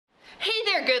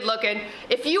there, good looking.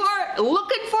 If you are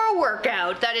looking for a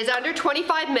workout that is under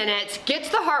 25 minutes, gets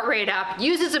the heart rate up,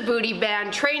 uses a booty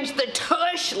band, trains the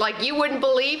tush like you wouldn't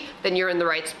believe, then you're in the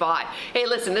right spot. Hey,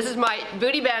 listen, this is my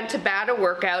booty band Tabata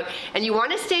workout, and you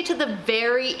want to stay to the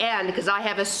very end because I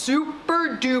have a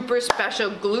super duper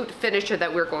special glute finisher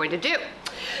that we're going to do.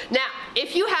 Now,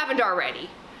 if you haven't already,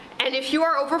 and if you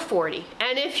are over 40,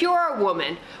 and if you're a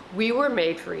woman, we were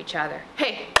made for each other.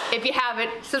 Hey, if you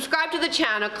haven't, subscribe to the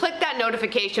channel, click that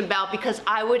notification bell because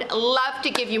I would love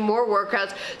to give you more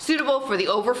workouts suitable for the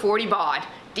over 40 bod.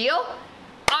 Deal?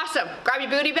 Awesome. Grab your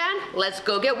booty band, let's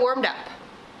go get warmed up.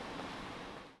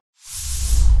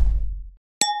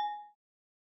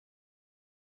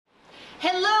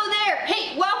 Hello there.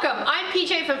 Hey, welcome. I'm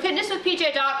PJ from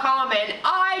fitnesswithpj.com, and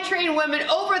I train women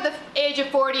over the age of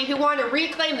 40 who want to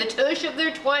reclaim the tush of their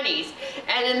 20s.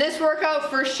 And in this workout,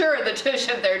 for sure, the tush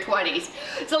of their 20s.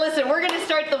 So listen, we're going to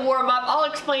start the warm up. I'll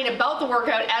explain about the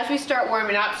workout as we start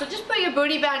warming up. So just put your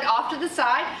booty band off to the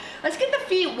side. Let's get the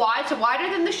feet wide, so wider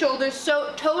than the shoulders,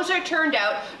 so toes are turned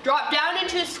out. Drop down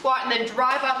into a squat and then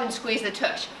drive up and squeeze the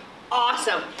tush.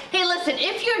 Awesome. Hey, listen,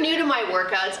 if you're new to my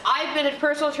workouts, I've been a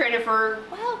personal trainer for,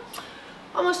 well,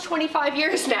 almost 25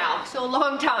 years now, so a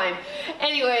long time.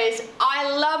 Anyways,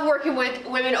 I love working with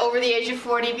women over the age of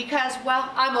 40 because,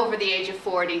 well, I'm over the age of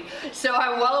 40. So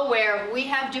I'm well aware we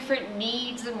have different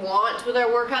needs and wants with our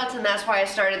workouts, and that's why I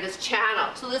started this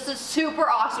channel. So this is super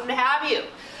awesome to have you.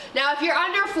 Now, if you're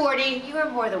under 40, you are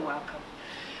more than welcome.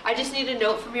 I just need a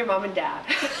note from your mom and dad.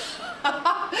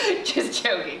 Just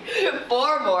joking.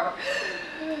 4 more.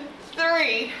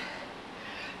 3,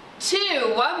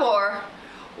 2, 1 more.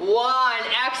 1.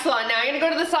 Excellent. Now you're going to go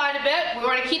to the side a bit. We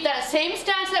want to keep that same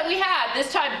stance that we had.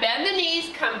 This time bend the knees,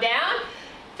 come down,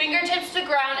 fingertips to the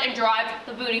ground, and drive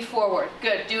the booty forward.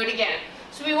 Good. Do it again.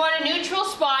 So we want a neutral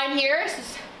spine here. This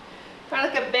is kind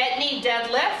of like a bent knee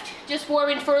deadlift. Just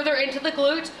warming further into the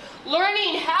glutes.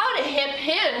 Learning how to hip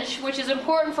hinge, which is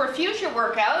important for future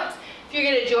workouts. If you're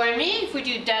going to join me, if we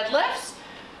do deadlifts,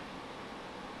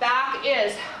 back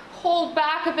is pulled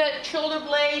back a bit, shoulder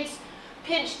blades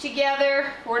pinched together.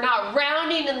 We're not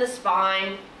rounding in the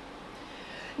spine.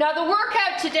 Now the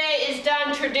workout today is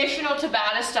done traditional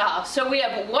Tabata style. So we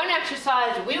have one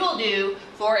exercise we will do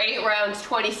for 8 rounds,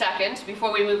 20 seconds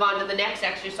before we move on to the next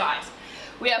exercise.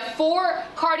 We have 4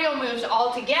 cardio moves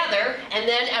all together, and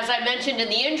then as I mentioned in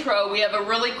the intro, we have a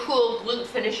really cool glute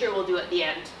finisher we'll do at the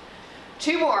end.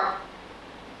 2 more.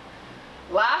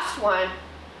 Last one.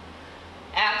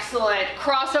 Excellent.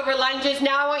 Crossover lunges.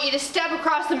 Now I want you to step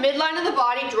across the midline of the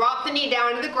body, drop the knee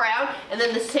down to the ground, and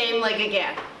then the same leg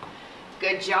again.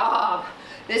 Good job.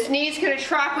 This knee's going to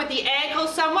track with the ankle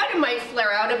somewhat. It might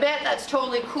flare out a bit. That's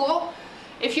totally cool.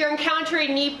 If you're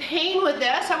encountering knee pain with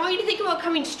this, I want you to think about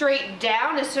coming straight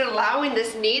down instead of allowing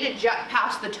this knee to jut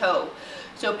past the toe.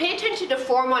 So pay attention to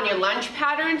form on your lunge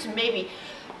patterns, and maybe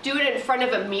do it in front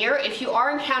of a mirror if you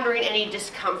are encountering any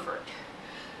discomfort.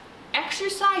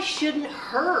 Exercise shouldn't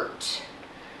hurt.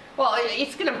 Well,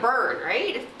 it's gonna burn,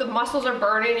 right? If the muscles are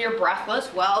burning and you're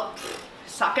breathless, well,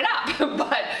 suck it up.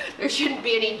 But there shouldn't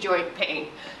be any joint pain.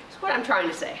 That's what I'm trying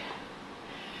to say.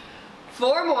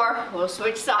 4 more, we'll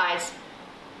switch sides.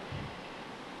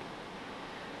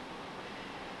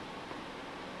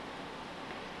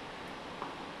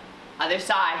 Other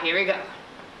side, here we go.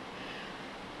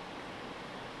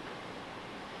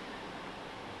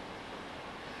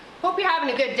 Hope you're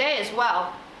having a good day as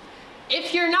well.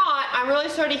 If you're not, I'm really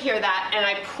sorry to hear that, and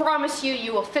I promise you,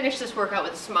 you will finish this workout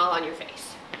with a smile on your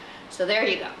face. So there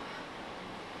you go.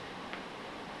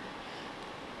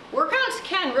 Workouts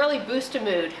can really boost a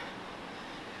mood.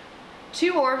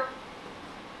 2 more.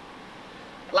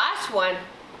 Last one.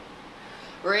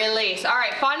 Release. All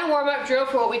right, final warm-up drill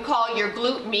for what we call your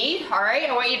glute med. All right,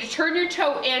 I want you to turn your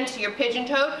toe into your pigeon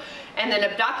toe and then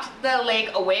abduct the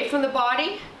leg away from the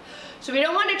body. So we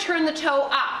don't want to turn the toe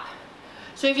up.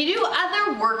 So if you do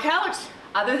other workouts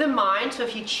other than mine, so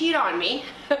if you cheat on me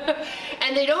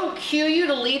and they don't cue you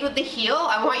to lead with the heel,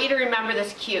 I want you to remember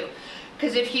this cue.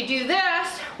 Because if you do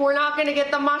this, we're not going to get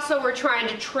the muscle we're trying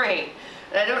to train.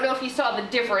 And I don't know if you saw the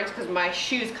difference because my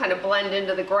shoes kind of blend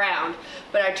into the ground,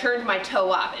 but I turned my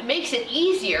toe up. It makes it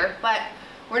easier, but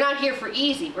we're not here for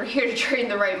easy. We're here to train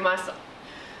the right muscle.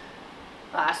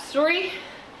 Last 3,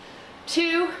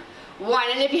 2, 1.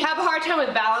 And if you have a hard time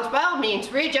with balance, by all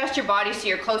means, readjust your body so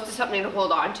you're close to something to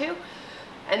hold on to.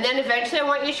 And then eventually I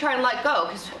want you to try and let go,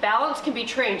 because balance can be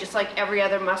trained just like every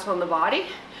other muscle in the body.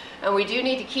 And we do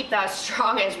need to keep that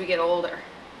strong as we get older.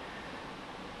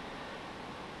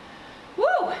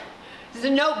 Woo! This is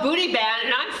a no booty band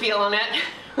and I'm feeling it.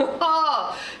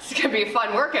 Oh, this is gonna be a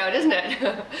fun workout, isn't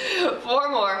it? 4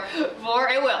 more. 4,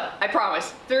 it will, I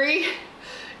promise. 3,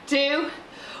 2,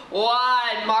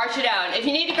 1, march it out. If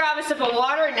you need to grab a sip of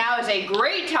water, now is a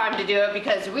great time to do it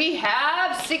because we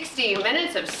have 60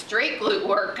 minutes of straight glute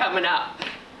work coming up.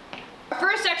 Our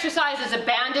first exercise is a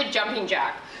banded jumping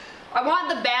jack. I want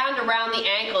the band around the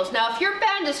ankles. Now, if your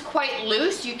band is quite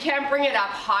loose, you can bring it up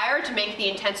higher to make the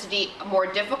intensity more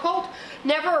difficult.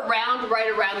 Never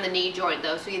right around the knee joint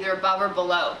though, so either above or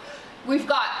below. We've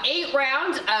got 8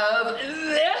 rounds of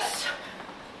this.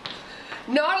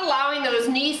 Not allowing those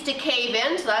knees to cave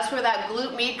in, so that's where that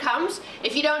glute med comes.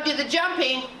 If you don't do the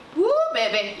jumping, woo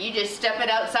baby, you just step it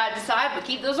out side to side, but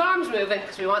keep those arms moving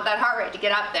because we want that heart rate to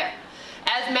get up there.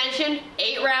 As mentioned,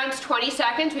 8 rounds, 20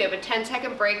 seconds. We have a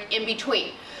 10-second break in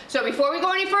between. So before we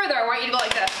go any further, I want you to go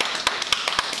like this.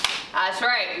 That's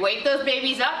right, wake those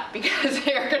babies up because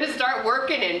they're gonna start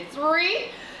working in 3,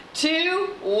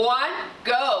 2, 1,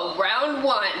 go, round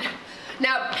 1.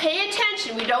 Now pay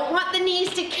attention, we don't want the knees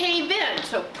to cave in,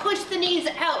 so push the knees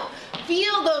out.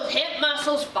 Feel those hip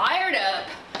muscles fired up.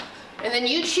 And then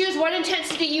you choose what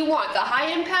intensity you want, the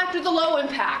high impact or the low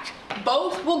impact.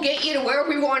 Both will get you to where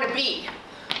we want to be,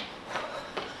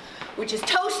 which is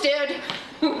toasted.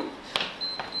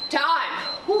 Time.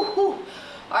 All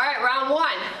right, round 1.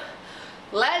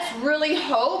 Let's really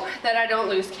hope that I don't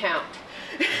lose count.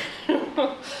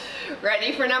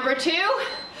 Ready for number 2?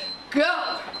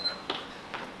 Go.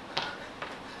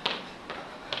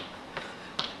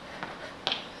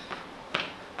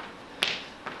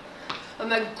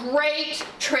 I'm a great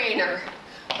trainer.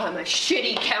 I'm a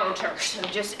shitty counter, so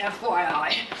just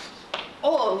FYI.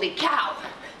 Holy cow.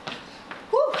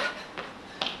 Whew.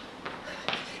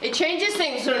 It changes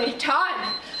things when you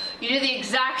time. You do the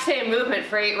exact same movement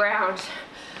for 8 rounds.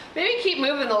 Maybe keep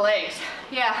moving the legs.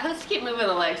 Yeah, let's keep moving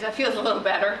the legs. That feels a little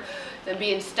better than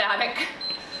being static.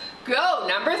 Go,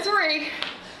 number 3.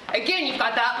 Again, you've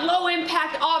got that low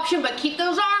impact option, but keep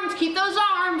those arms, keep those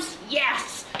arms.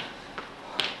 Yes.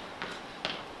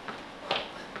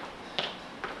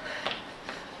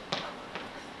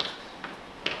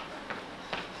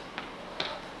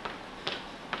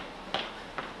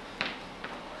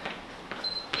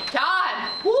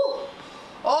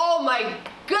 Oh my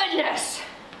goodness!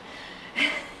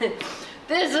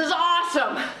 This is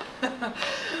awesome!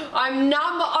 I'm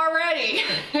numb already.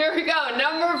 Here we go,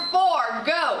 number 4,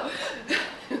 go!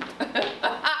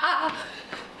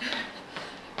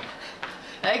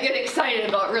 I get excited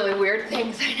about really weird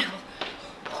things, I know.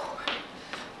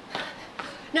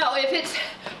 No, if it's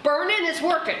burning, it's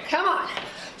working. Come on.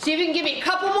 See if you can give me a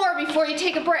couple more before you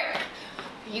take a break.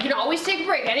 You can always take a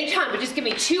break anytime, but just give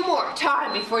me 2 more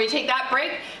time before you take that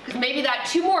break, because maybe that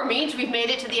 2 more means we've made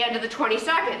it to the end of the 20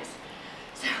 seconds.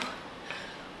 So,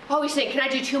 always think, can I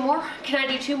do 2 more? Can I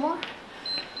do 2 more?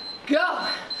 Go.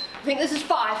 I think this is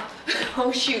 5.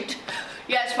 Oh shoot.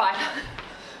 Yeah, it's 5.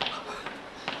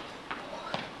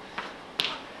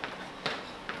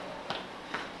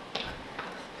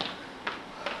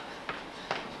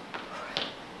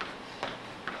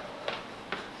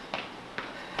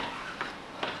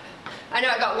 I know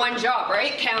I got 1 job,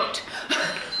 right? Count.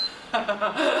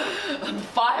 I'm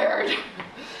fired.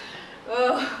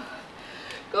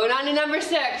 Going on to number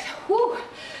 6. Whew.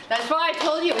 That's why I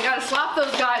told you we gotta slap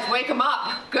those guys, wake them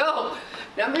up. Go.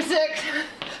 Number 6.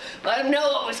 Let them know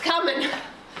what was coming.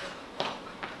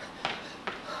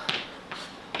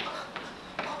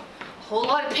 Whole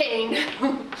lot of pain.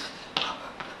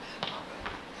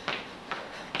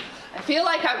 I feel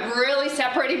like I'm really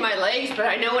separating my legs, but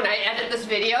I know when I edit this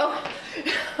video,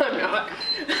 I'm not.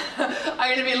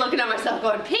 I'm gonna be looking at myself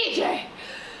going, PJ,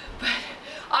 but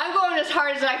I'm going as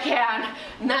hard as I can,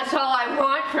 and that's all I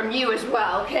want from you as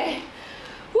well, okay?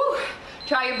 Woo.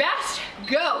 Try your best,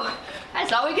 go.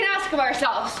 That's all we can ask of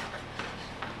ourselves.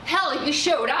 Hell, you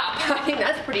showed up. I think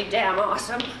that's pretty damn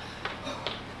awesome.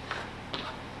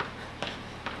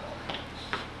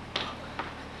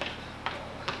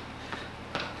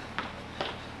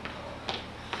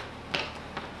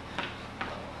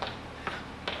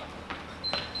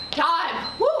 Time.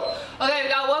 Woo. Okay, we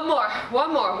got one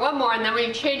more, and then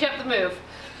we change up the move.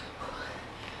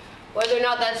 Whether or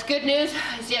not that's good news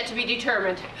is yet to be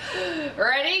determined.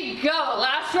 Ready? Go.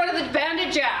 Last one of the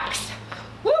banded jacks.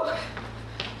 Woo.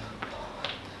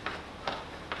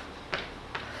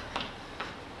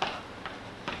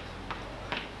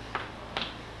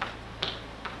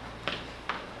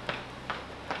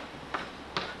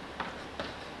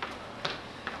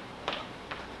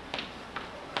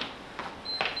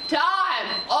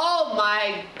 Time. Oh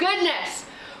my goodness.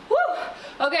 Woo.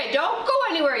 Okay, don't go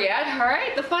anywhere yet, all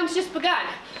right? The fun's just begun.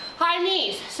 high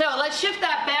knees. So let's shift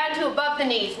that band to above the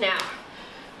knees now.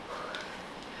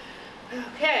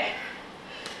 Okay.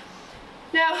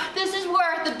 Now, this is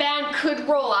where the band could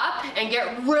roll up and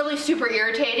get really super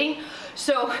irritating.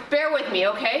 So bear with me,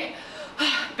 okay?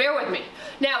 Bear with me.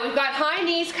 Now, we've got high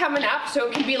knees coming up, so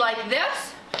it can be like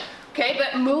this. Okay,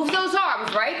 but move those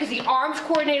arms, right? Because the arms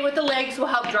coordinated with the legs will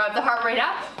help drive the heart rate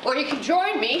up. Or you can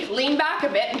join me, lean back a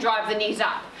bit, and drive the knees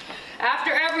up.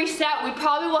 After every set, we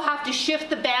probably will have to shift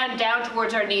the band down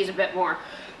towards our knees a bit more.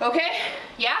 Okay?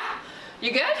 Yeah?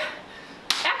 You good?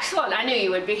 Excellent, I knew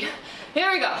you would be. Here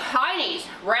we go, high knees,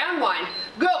 round one,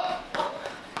 go.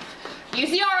 Use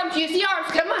the arms,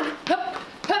 come on. Hup,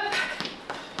 hup.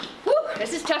 Woo,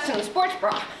 this is testing the sports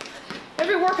bra.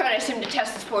 Every workout I seem to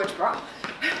test the sports bra.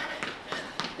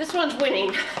 This one's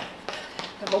winning.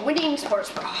 I have a winning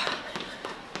sports bra.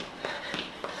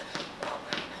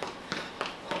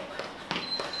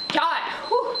 Time.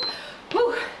 Woo.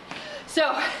 Woo.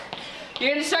 So, you're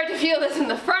going to start to feel this in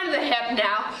the front of the hip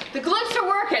now. The glutes are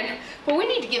working, but we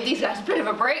need to give these guys a bit of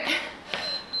a break.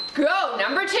 Go,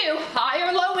 number two, high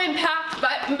or low impact,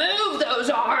 but move those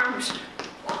arms.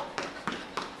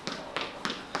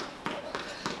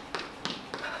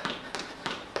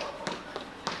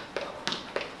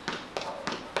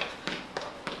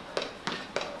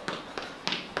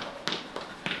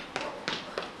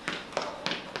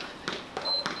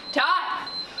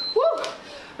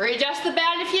 Readjust the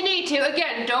band if you need to.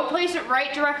 Again, don't place it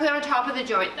right directly on top of the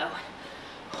joint though.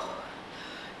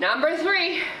 Number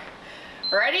three.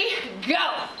 Ready?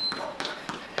 Go.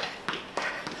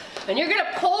 And you're gonna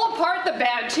pull apart the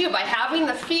band too by having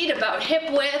the feet about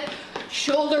hip width,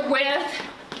 shoulder width.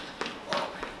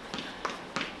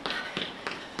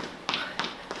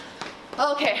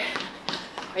 Okay.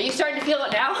 Are you starting to feel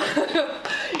it now?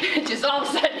 It just all of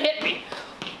a sudden hit me.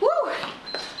 Woo!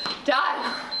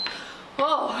 Done.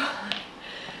 Oh,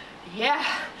 yeah.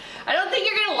 I don't think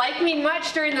you're gonna like me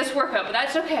much during this workout, but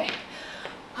that's okay.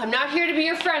 I'm not here to be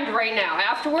your friend right now.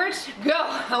 Afterwards, go.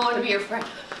 I want to be your friend.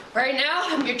 Right now,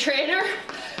 I'm your trainer.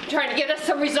 I'm trying to get us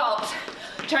some results.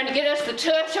 I'm trying to get us the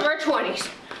tush of our 20s.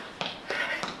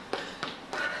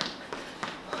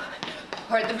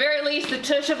 Or at the very least, the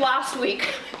tush of last week.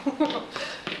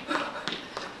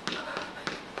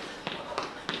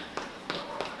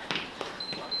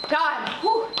 Done.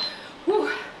 Whew.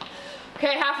 Whew.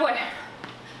 Okay, halfway.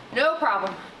 No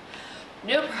problem.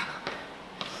 No problem.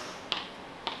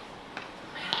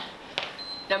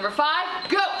 Number five,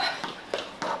 go.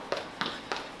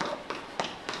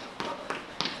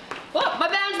 Oh, my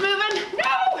band's moving.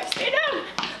 No, stay down.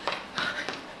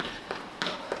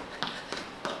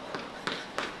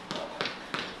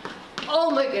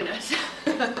 Oh my goodness.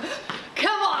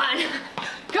 Come on.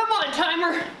 Come on,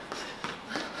 timer.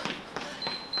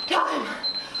 Time.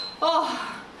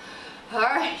 Oh, all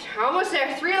right, almost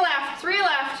there. Three left, three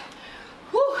left.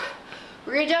 Whew.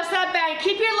 Readjust that band.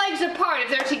 Keep your legs apart. If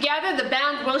they're together, the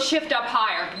band will shift up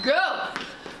higher. Go.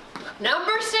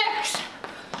 Number six.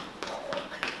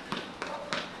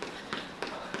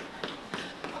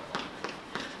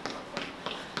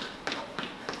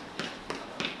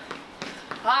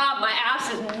 Ah, my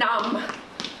ass is numb.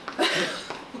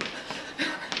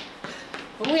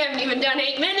 We haven't even done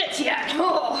 8 minutes yet.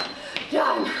 Oh,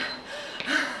 done.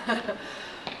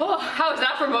 Oh, how was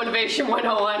that for Motivation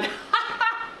 101?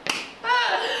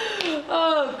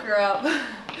 Oh, crap.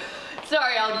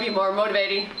 Sorry, I'll be more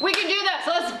motivating. We can do this.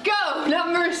 Let's go.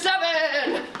 Number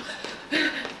 7.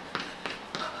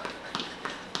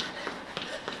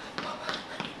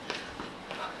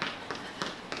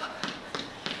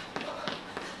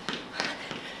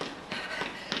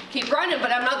 Keep running,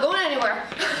 but I'm not going anywhere.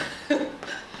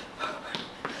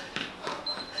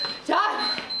 Done.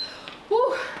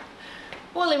 Woo.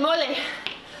 Holy moly.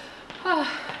 All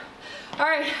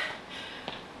right.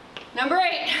 Number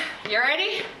 8. You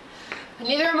ready?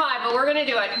 Neither am I, but we're gonna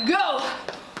do it. Go.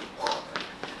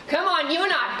 Come on, you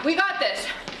and I. We got this.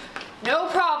 No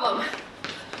problem.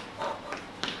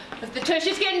 If the tush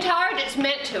is getting tired, it's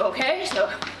meant to, okay? So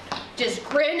just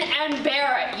grin and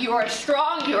bear it. You are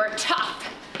strong. You are tough.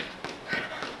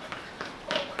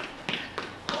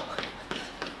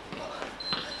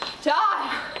 Done.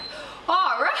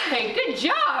 All right, good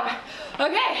job.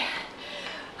 Okay,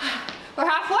 we're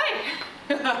halfway.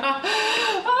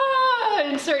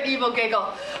 Insert evil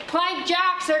giggle. Plank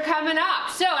jacks are coming up.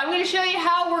 So I'm going to show you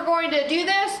how we're going to do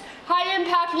this. High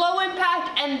impact, low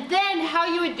impact, and then how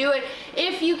you would do it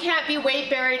if you can't be weight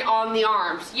bearing on the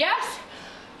arms. Yes?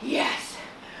 Yes.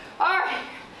 All right,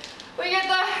 we get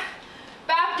the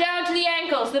back down to the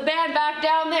ankles, the band back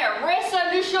down there, wrists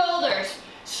under shoulders.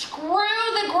 Screw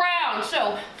the ground.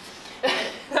 So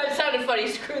That sounded funny,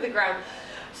 screw the ground.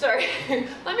 Sorry,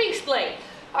 let me explain.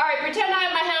 All right, pretend I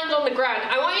have my hands on the ground.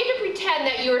 I want you to pretend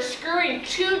that you are screwing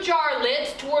 2 jar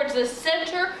lids towards the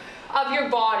center of your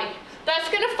body. That's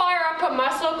gonna fire up a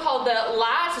muscle called the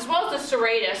lats as well as the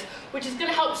serratus, which is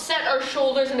gonna help set our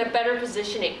shoulders in a better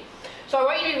positioning. So I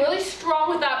want you to be really strong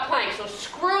with that plank. So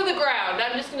screw the ground.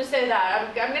 I'm just going to say that.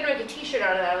 I'm going to make a t-shirt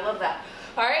out of that. I love that.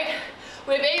 All right.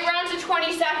 We have 8 rounds of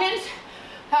 20 seconds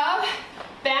of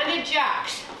banded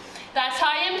jacks. That's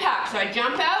high impact. So I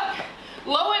jump out.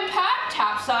 Low impact.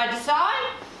 Tap side to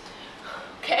side.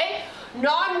 Okay.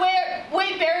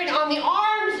 Non-weight bearing on the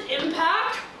arms.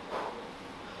 Impact.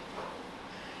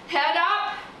 Head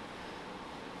up.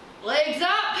 Legs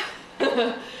up.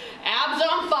 Abs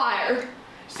on fire.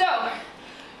 So,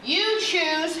 you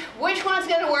choose which one's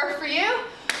going to work for you.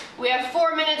 We have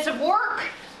 4 minutes of work.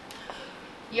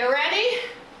 You ready?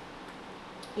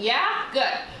 Yeah?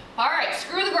 Good. All right,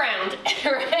 screw the ground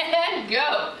and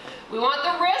go. We want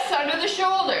the wrists under the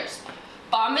shoulders.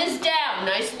 Bum is down.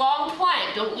 Nice long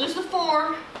plank. Don't lose the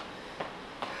form.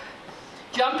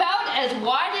 Jump out as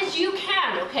wide as you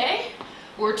can, okay?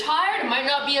 We're tired. It might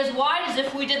not be as wide as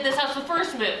if we did this as the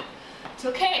first move. It's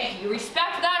okay. You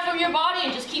respect that from your body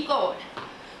and just keep going.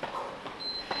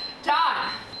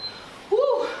 Time.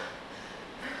 Woo.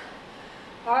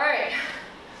 All right.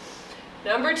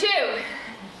 Number 2.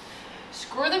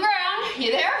 Screw the ground.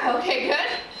 You there? Okay, good.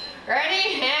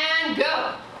 Ready? And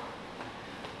go.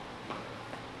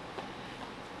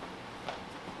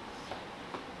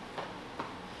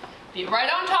 Be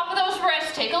right on top of those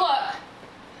wrists. Take a look.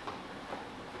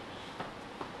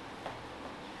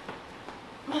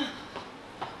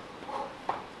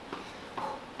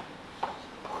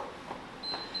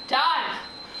 Time.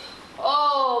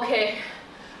 Oh, okay.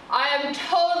 I am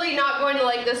totally not going to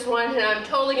like this one, and I'm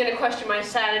totally going to question my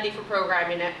sanity for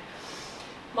programming it.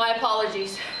 My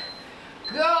apologies.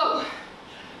 Go.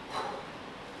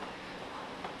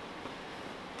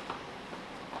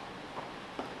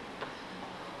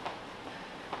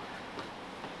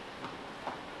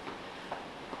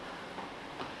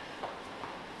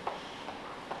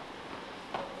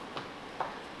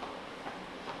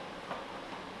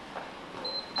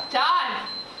 Time.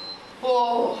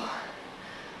 Oh.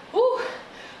 Whew.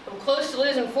 I'm close to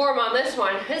losing form on this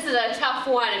one. This is a tough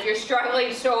one. If you're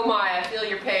struggling, so am I. I feel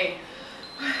your pain.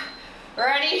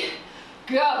 Ready?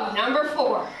 Go. Number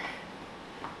 4.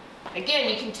 Again,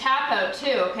 you can tap out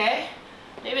too, okay?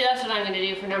 Maybe that's what I'm going to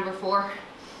do for number 4.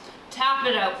 Tap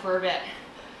it out for a bit.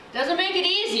 Doesn't make it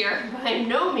easier, by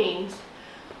no means.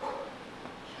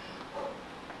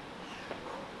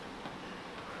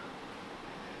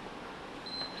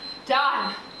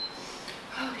 Time.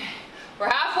 Okay, we're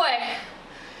halfway.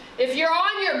 If you're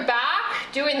on your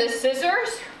back doing the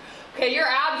scissors, okay, your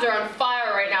abs are on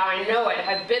fire right now. I know it.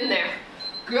 I've been there.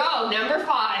 Go. Number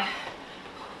 5.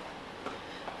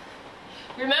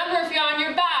 Remember, if you're on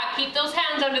your back, keep those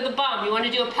hands under the bum. You want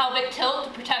to do a pelvic tilt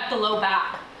to protect the low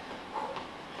back.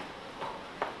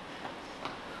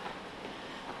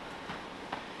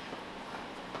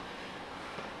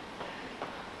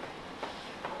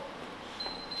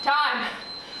 Time.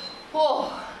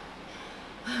 Whoa.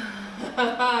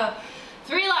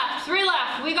 3 left, 3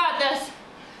 left. We got this.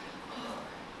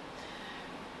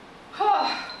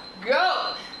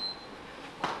 Go.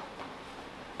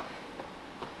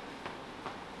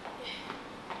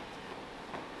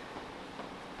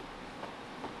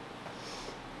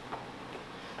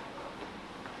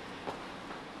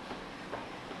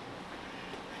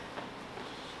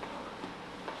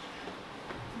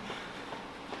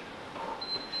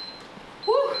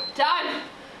 Whew, time.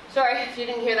 Sorry if you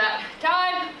didn't hear that.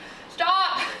 Time.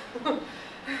 Stop.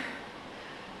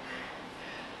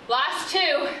 Last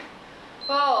 2.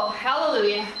 Oh,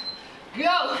 hallelujah.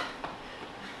 Go.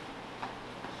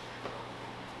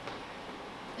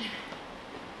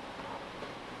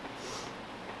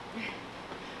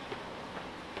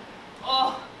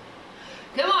 Oh,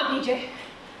 come on, PJ.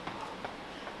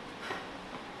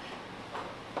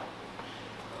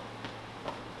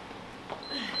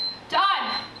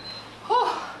 Time. Whew.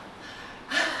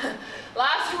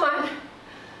 Last one.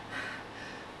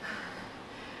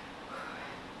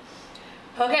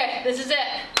 Okay, this is it.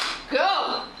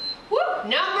 Go. Woo.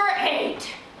 Number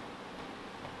 8.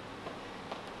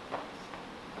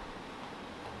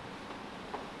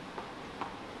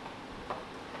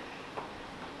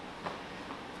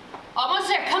 Almost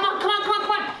there. Come on, come on, come on,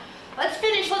 come on. Let's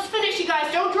finish, you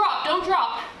guys. Don't drop, don't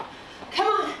drop. Come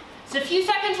on. It's a few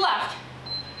seconds left.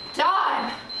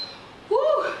 Time.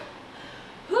 Woo.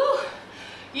 Woo.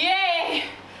 Yay.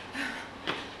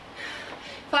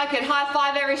 If I could high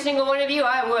five every single one of you,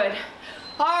 I would.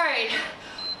 All right,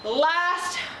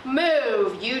 last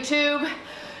move, YouTube.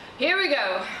 Here we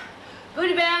go.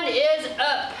 Booty band is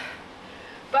up,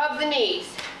 above the knees.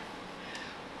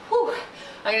 Whew.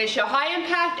 I'm going to show high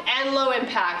impact and low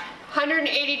impact.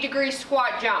 180-degree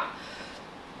squat jump.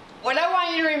 What I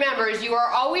want you to remember is you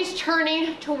are always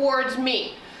turning towards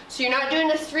me. So you're not doing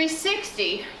this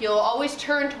 360, you'll always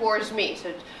turn towards me.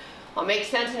 So I'll make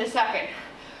sense in a second.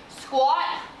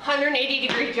 Squat,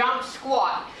 180-degree jump,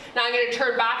 squat. Now I'm going to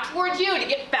turn back towards you to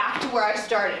get back to where I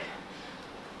started.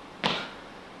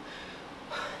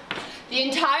 The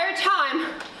entire time,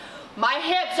 my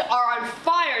hips are on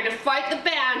fire to fight the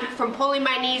band from pulling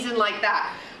my knees in like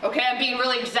that. Okay, I'm being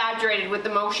really exaggerated with the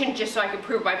motion just so I can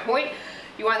prove my point.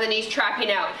 You want the knees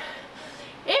tracking out.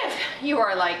 If you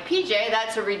are like, PJ,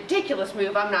 that's a ridiculous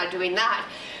move, I'm not doing that.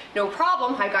 No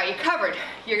problem, I got you covered.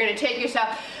 You're gonna take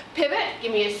yourself, pivot,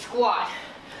 give me a squat.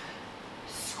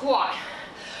 Squat.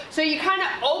 So you kind of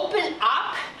open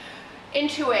up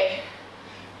into a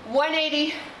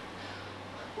 180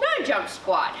 non-jump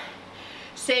squat.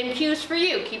 Same cues for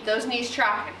you, keep those knees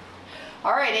tracking.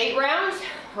 All right, 8 rounds,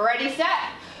 ready,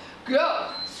 set, go.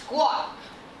 Squat,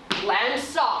 land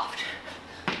soft.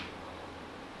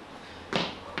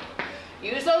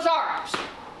 Use those arms.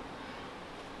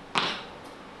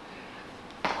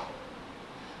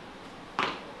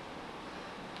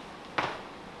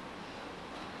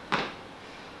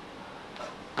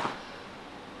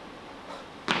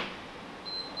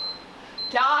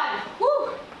 Done.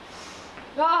 Woo.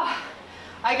 Ah,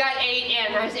 I got 8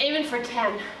 in. I was aiming for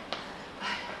 10.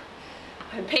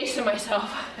 I'm pacing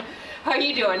myself. How are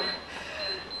you doing?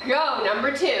 Go,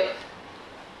 number 2.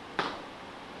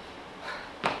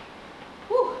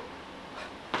 Woo.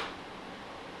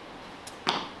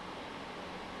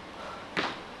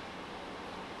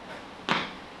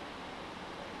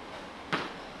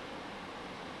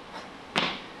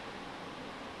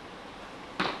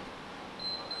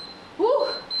 Woo.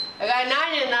 I got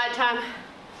 9 in that time.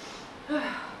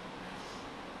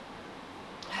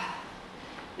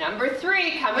 Number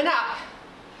 3 coming up.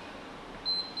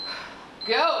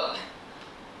 Go.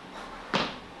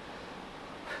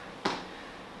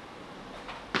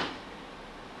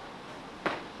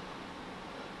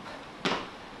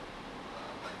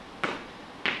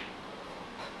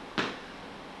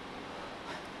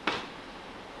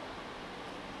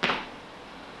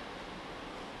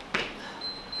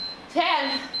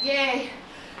 Yay.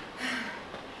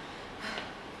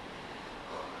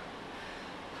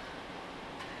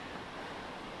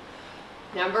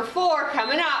 Number 4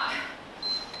 coming up.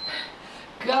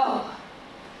 Go.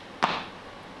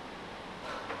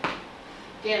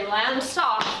 Again, land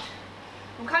soft.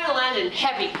 I'm kind of landing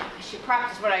heavy. I should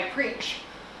practice what I preach.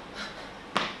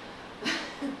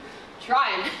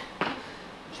 Trying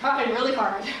really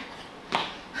hard.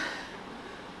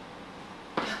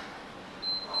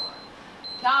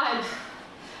 Time.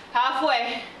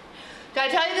 Halfway. Did I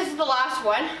tell you this is the last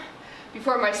one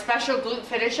before my special glute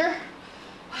finisher?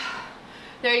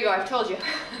 There you go, I've told you.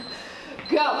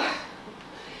 Go.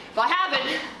 If I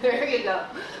haven't, there you go.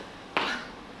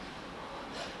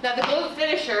 Now the glute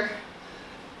finisher,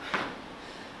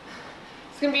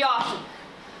 it's gonna be awesome.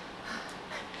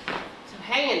 So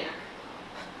hang in there.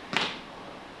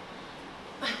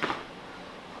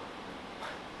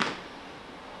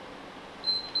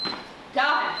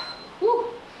 Done. Woo.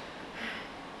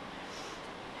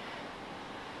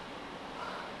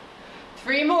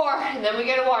 3 more, and then we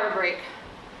get a water break.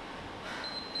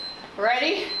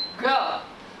 Ready? Go.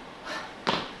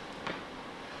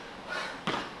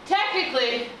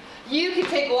 Technically, you could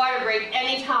take a water break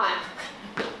anytime.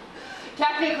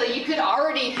 Technically, you could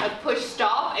already have pushed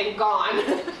stop and gone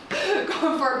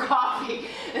for a coffee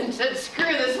and said,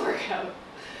 screw this workout.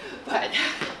 But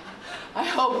I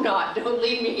hope not. Don't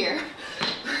leave me here.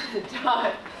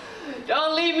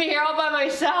 Don't leave me here all by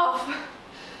myself.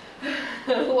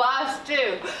 Last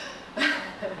 2.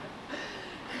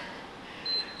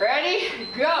 Ready?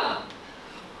 Go.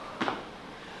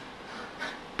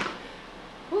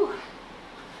 Whew.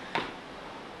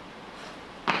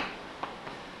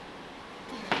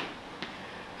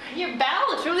 Your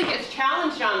balance really gets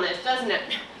challenged on this, doesn't it?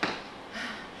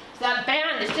 So that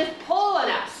band is just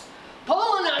pulling us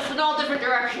in all different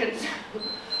directions.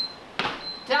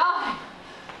 Done.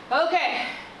 Okay,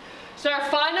 so our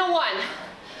final one.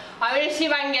 I'm going to see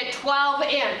if I can get 12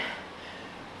 in.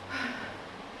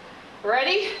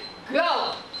 Ready?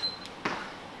 Go.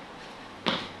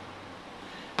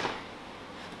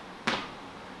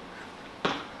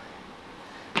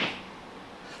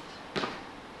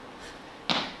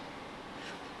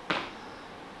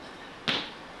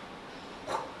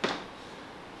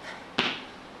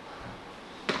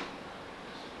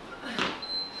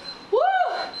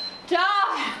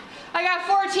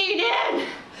 routine in.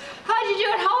 How'd you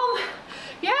do at home?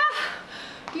 Yeah?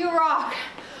 You rock.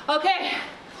 Okay.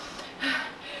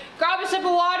 Grab a sip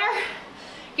of water.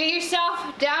 Get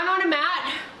yourself down on a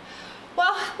mat.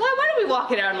 Well, why don't we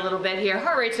walk it out a little bit here?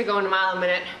 Heart rates are going a mile a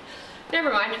minute.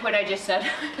 Never mind what I just said.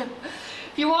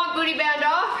 If you want booty band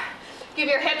off, give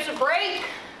your hips a break.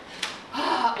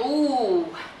 Ooh,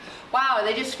 wow,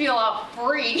 they just feel all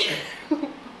free.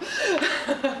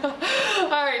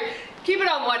 All right, keep it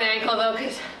on one ankle though,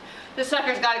 because the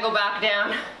sucker's got to go back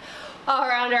down all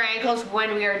around our ankles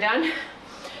when we are done.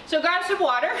 So grab some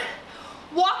water,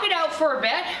 walk it out for a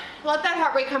bit, let that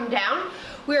heart rate come down.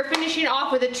 We are finishing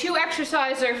off with a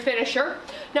 2-exerciser finisher.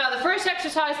 Now the first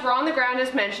exercise, we're on the ground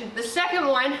as mentioned. The second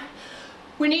one,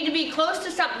 we need to be close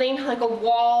to something like a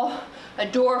wall, a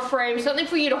door frame, something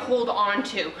for you to hold on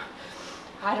to.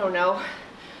 I don't know,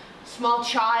 small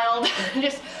child.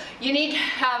 Just, you need to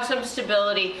have some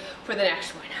stability for the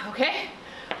next one, okay?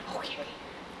 Okay.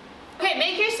 Okay,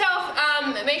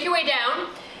 make your way down.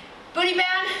 Booty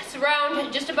band is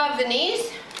around just above the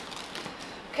knees.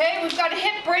 Okay, we've got a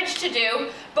hip bridge to do,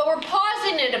 but we're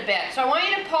pausing it a bit. So I want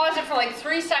you to pause it for like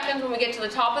 3 seconds when we get to the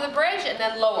top of the bridge and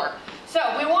then lower. So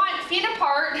we want feet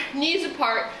apart, knees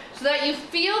apart, so that you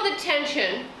feel the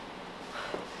tension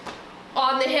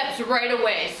on the hips right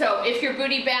away. So if your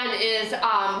booty band is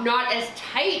not as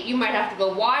tight, you might have to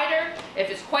go wider. If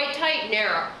it's quite tight,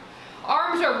 narrow.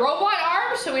 Arms are robot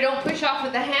arms, so we don't push off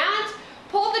with the hands.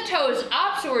 Pull the toes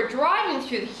up, so we're driving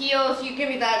through the heels. You give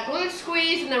me that glute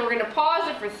squeeze, and then we're gonna pause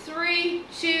it for 3,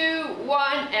 2,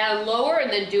 1, and lower,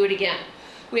 and then do it again.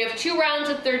 We have 2 rounds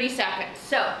of 30 seconds.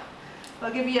 So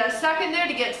I'll give you a second there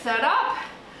to get set up.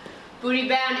 Booty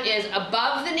band is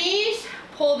above the knees.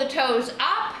 Pull the toes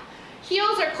up.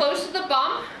 Heels are close to the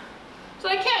bum. So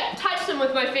I can't touch them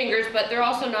with my fingers, but they're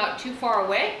also not too far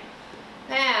away.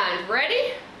 And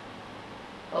ready?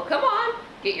 Oh, come on.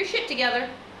 Get your shit together.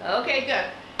 Okay, good.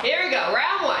 Here we go.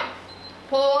 Round 1.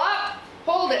 Pull up.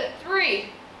 Hold it. 3,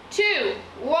 2,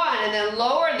 1. And then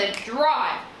lower and then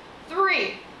drive.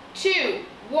 3, 2,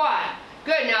 1.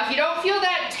 Good. Now, if you don't feel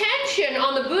that tension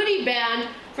on the booty band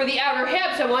for the outer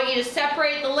hips, I want you to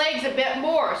separate the legs a bit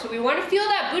more. So we want to feel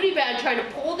that booty band trying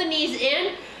to pull the knees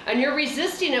in, and you're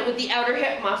resisting it with the outer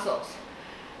hip muscles.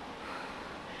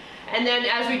 And then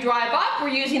as we drive up, we're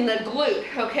using the glute,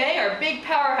 okay? Our big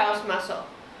powerhouse muscle.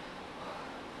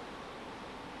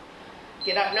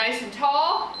 Get up nice and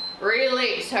tall.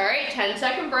 Release, all right?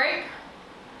 10-second break.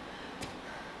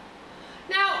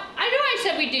 Now, I know I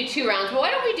said we do 2 rounds, but why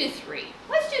don't we do 3?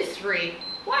 Let's do 3.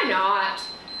 Why not?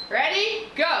 Ready?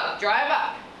 Go. Drive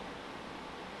up.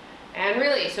 And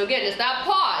release. So again, it's that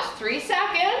pause. 3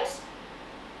 seconds.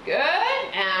 Good.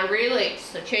 And release.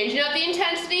 So changing up the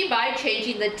intensity by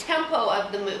changing the tempo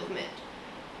of the movement.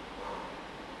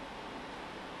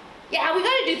 Yeah, we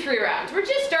gotta do 3 rounds. We're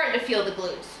just starting to feel the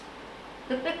glutes.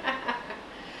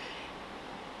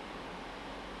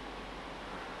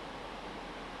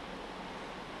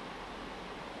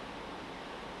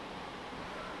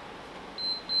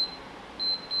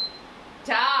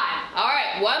 Time. All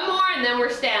right, 1 more and then we're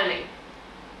standing.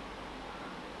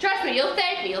 Trust me, you'll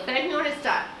thank me. You'll thank me when it's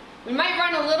done. We might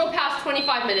run a little past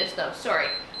 25 minutes though, sorry.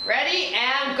 Ready,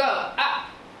 and go. Up.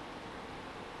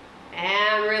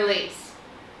 And release.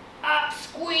 Up,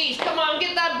 squeeze. Come on,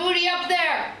 get that booty up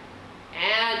there.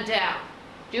 And down.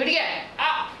 Do it again.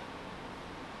 Up.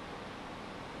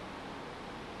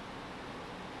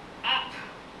 Up.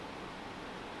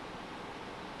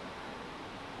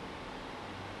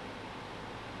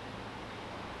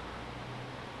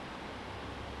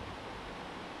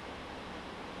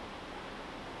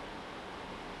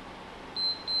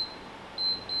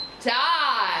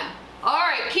 Time. All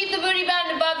right, keep the booty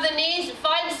band above the knees.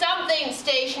 Find something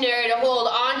stationary to hold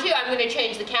onto. I'm going to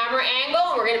change the camera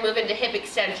angle and we're going to move into hip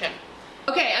extension.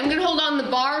 Okay, I'm going to hold on the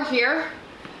bar here.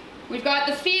 We've got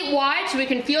the feet wide so we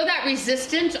can feel that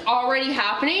resistance already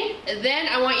happening. And then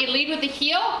I want you to lead with the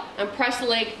heel and press the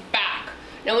leg back.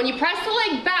 Now when you press the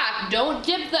leg back, don't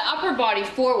dip the upper body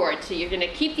forward. So you're going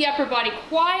to keep the upper body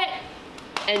quiet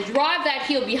and drive that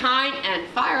heel behind and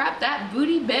fire up that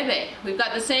booty baby. We've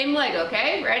got the same leg,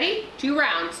 okay? Ready? 2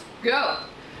 rounds. Go.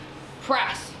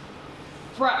 Press.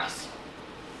 Press.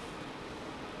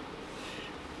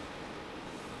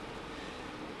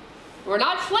 We're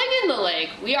not flinging the leg.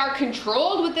 We are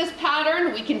controlled with this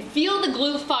pattern. We can feel the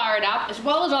glute fired up as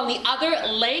well as on the other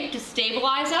leg to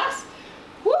stabilize us.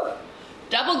 Woo!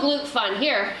 Double glute fun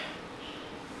here.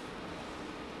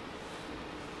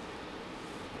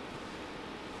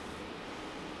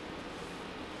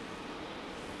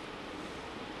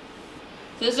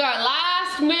 This is our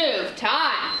last move.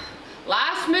 Time.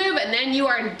 Last move, and then you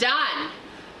are done.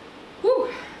 Whew.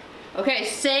 Okay,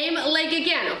 same leg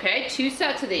again, okay? 2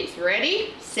 sets of these.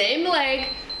 Ready? Same leg.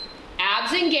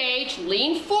 Abs engaged,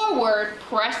 lean forward,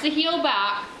 press the heel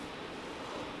back.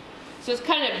 So it's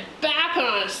kind of back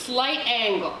on a slight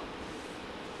angle.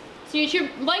 So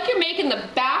like you're making the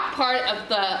back part of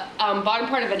the bottom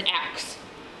part of an X.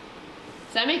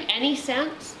 Does that make any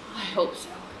sense? I hope so.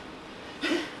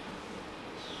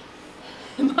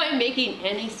 Am I making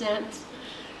any sense?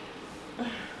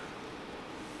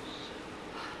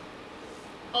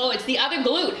 Oh, it's the other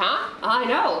glute, huh? I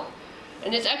know.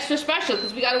 And it's extra special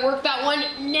because we got to work that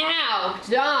one now.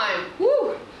 Done.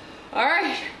 Woo. All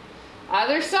right.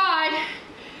 Other side.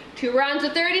 2 rounds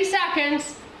of 30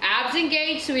 seconds. Abs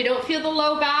engaged so we don't feel the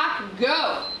low back.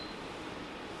 Go.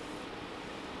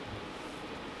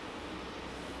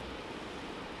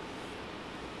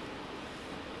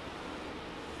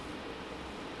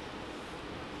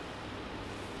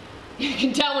 You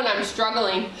can tell when I'm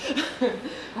struggling.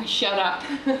 I shut up.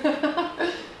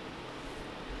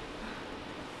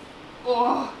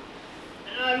 Oh,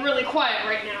 I'm really quiet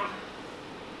right now.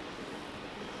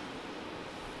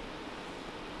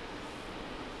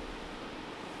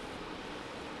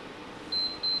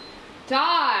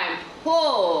 Time. Pull.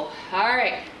 All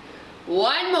right.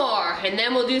 One more, and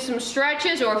then we'll do some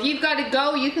stretches, or if you've got to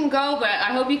go, you can go, but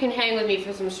I hope you can hang with me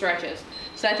for some stretches.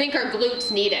 So I think our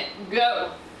glutes need it.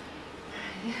 Go.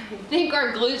 I think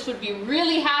our glutes would be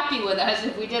really happy with us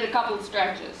if we did a couple of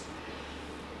stretches.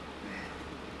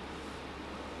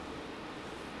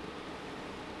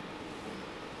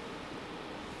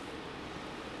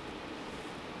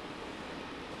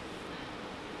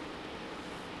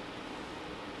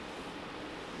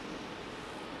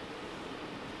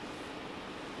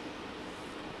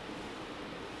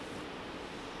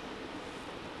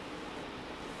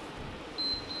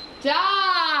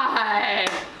 Done.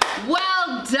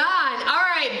 Well done. All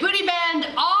right, booty bend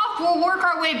off. We'll work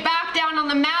our way back down on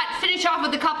the mat, finish off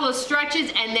with a couple of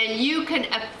stretches, and then you can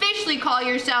officially call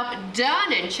yourself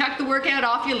done and check the workout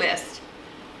off your list.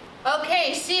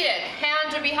 Okay, seated.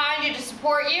 Hands are behind you to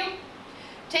support you.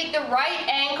 Take the right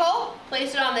ankle,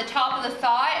 place it on the top of the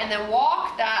thigh, and then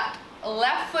walk that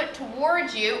left foot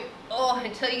towards you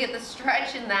until you get the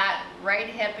stretch in that right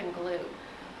hip and glute.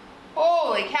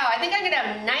 Holy cow, I think I'm gonna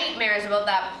have nightmares about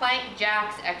that plank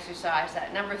jacks exercise,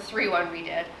 that number 3 one we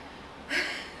did.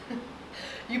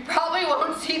 You probably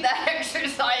won't see that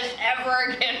exercise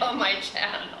ever again on my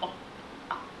channel.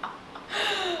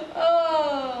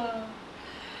 Oh.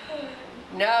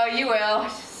 No, you will,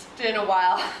 just in a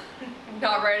while,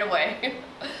 not right away.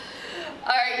 All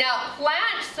right, now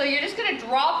plant, so you're just gonna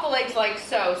drop the legs like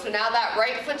so. So now that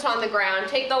right foot's on the ground.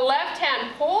 Take the left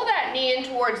hand, pull that knee in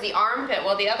towards the armpit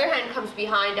while the other hand comes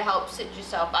behind to help sit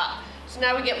yourself up. So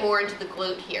now we get more into the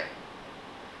glute here.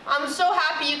 I'm so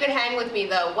happy you can hang with me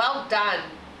though, well done.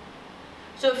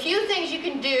 So a few things you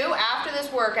can do after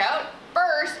this workout.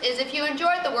 First is if you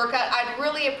enjoyed the workout, I'd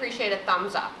really appreciate a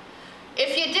thumbs up.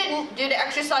 If you didn't, due to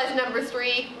exercise number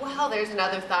 3, well, there's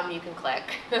another thumb you can click.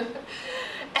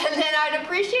 And then I'd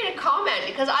appreciate a comment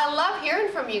because I love hearing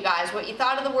from you guys, what you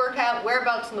thought of the workout,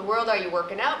 whereabouts in the world are you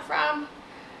working out from,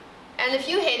 and if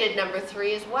you hated number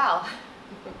 3 as well.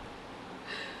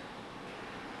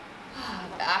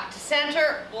 Back to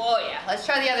center. Oh yeah, let's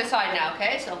try the other side now,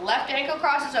 okay? So left ankle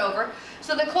crosses over.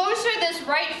 So the closer this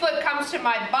right foot comes to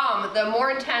my bum, the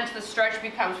more intense the stretch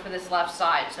becomes for this left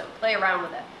side. So play around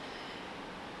with it.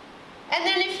 And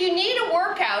then if you need a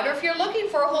workout, or if you're looking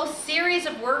for a whole series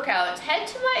of workouts, head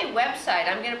to my website.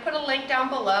 I'm going to put a link down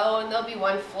below, and there'll be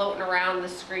one floating around the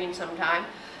screen sometime.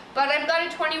 But I've got a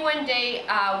 21-day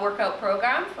workout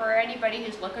program for anybody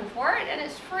who's looking for it, and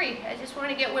it's free. I just want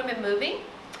to get women moving.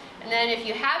 And then if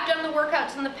you have done the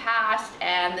workouts in the past,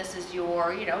 and this is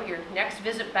your, your next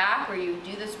visit back, or you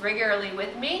do this regularly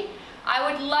with me, I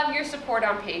would love your support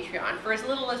on Patreon. For as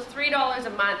little as $3 a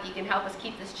month, you can help us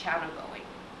keep this channel going.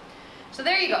 So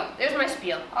there you go. There's my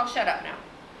spiel. I'll shut up now.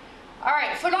 All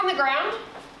right, foot on the ground.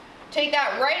 Take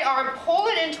that right arm, pull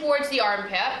it in towards the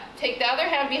armpit. Take the other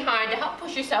hand behind to help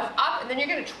push yourself up, and then you're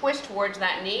going to twist towards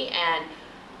that knee and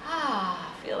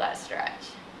feel that stretch.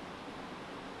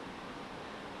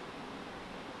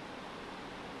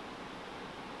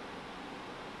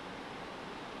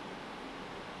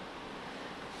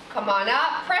 Come on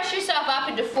up. Press yourself up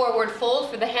into forward fold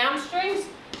for the hamstrings.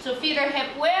 So feet are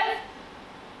hip width.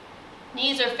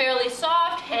 Knees are fairly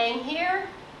soft. Hang here.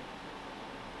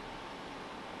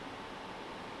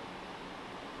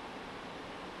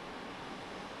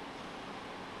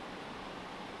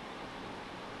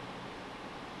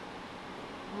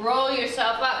 Roll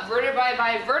yourself up vertebrae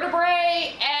by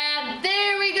vertebrae and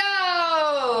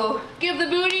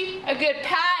a good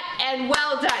pat, and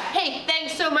well done. Hey,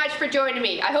 thanks so much for joining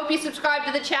me. I hope you subscribe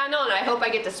to the channel, and I hope I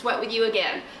get to sweat with you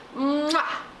again. Mwah.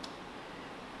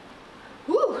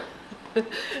 Woo.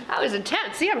 That was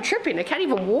intense. See, I'm tripping. I can't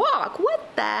even walk.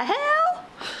 What the hell?